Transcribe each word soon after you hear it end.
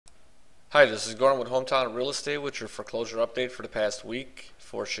Hi, this is Gordon with Hometown Real Estate with your foreclosure update for the past week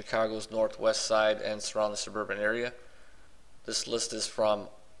for Chicago's northwest side and surrounding suburban area. This list is from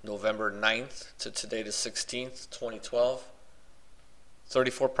November 9th to today the 16th, 2012.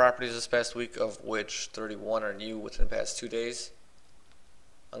 34 properties this past week, of which 31 are new within the past 2 days.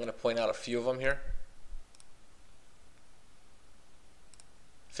 I'm going to point out a few of them here.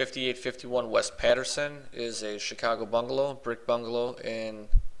 5851 West Patterson is a Chicago bungalow, brick bungalow in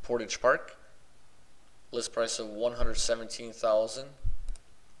Portage Park. List price of $117,000.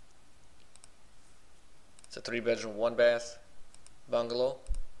 It's a 3-bedroom, 1-bath bungalow.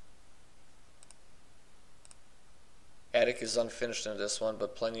 Attic is unfinished in this one,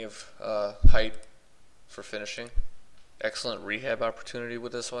 but plenty of height for finishing. Excellent rehab opportunity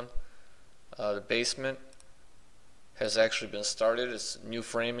with this one. The basement has actually been started. It's new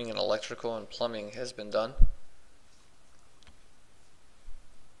framing and electrical and plumbing has been done.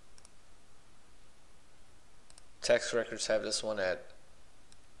 Tax records have this one at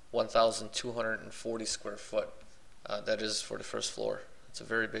 1,240 square foot. That is for the first floor. It's a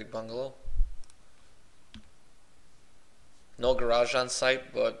very big bungalow. No garage on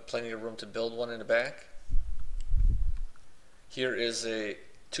site, but plenty of room to build one in the back. Here is a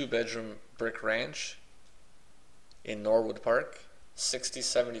 2-bedroom brick ranch in Norwood Park,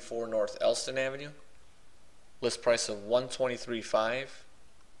 6074 North Elston Avenue. List price of $123,500.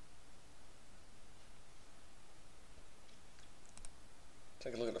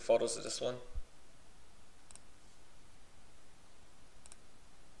 Take a look at the photos of this one.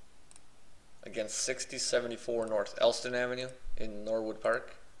 Again, 6074 North Elston Avenue in Norwood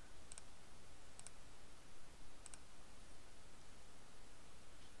Park.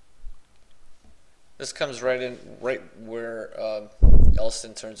 This comes right where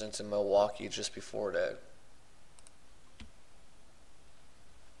Elston turns into Milwaukee, just before that.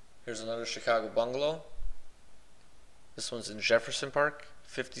 Here's another Chicago bungalow. This one's in Jefferson Park,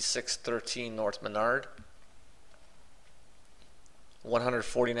 5613 North Menard.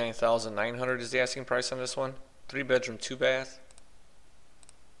 $149,900 is the asking price on this one. 3-bedroom, 2-bath.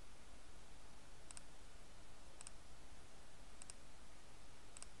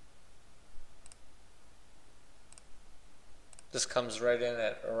 This comes right in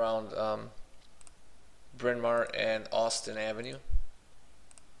at around Bryn Mawr and Austin Avenue.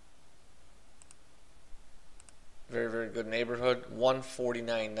 Very, very good neighborhood.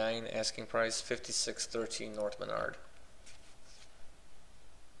 $149,900 asking price, 5613 North Menard.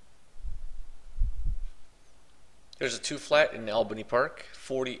 There's a 2-flat in Albany Park,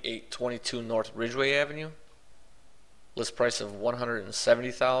 4822 North Ridgeway Avenue. List price of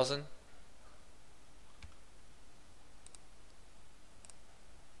 $170,000.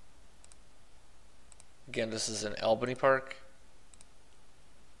 Again, this is in Albany Park.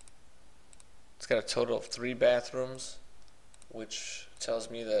 It's got a total of 3 bathrooms, which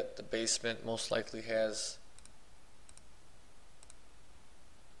tells me that the basement most likely has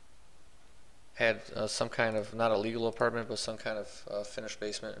had some kind of, not a legal apartment, but some kind of finished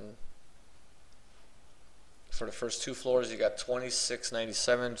basement. And for the first 2 floors, you got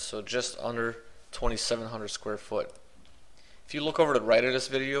 2697, so just under 2,700 square foot. If you look over to the right of this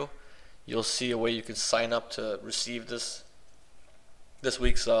video, you'll see a way you can sign up to receive this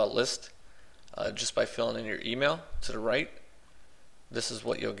week's list. Just by filling in your email to the right. This is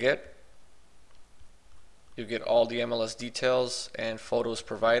what you'll get. You'll get all the MLS details and photos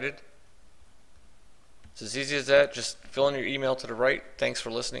provided. It's as easy as that. Just fill in your email to the right. Thanks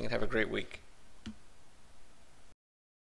for listening and have a great week.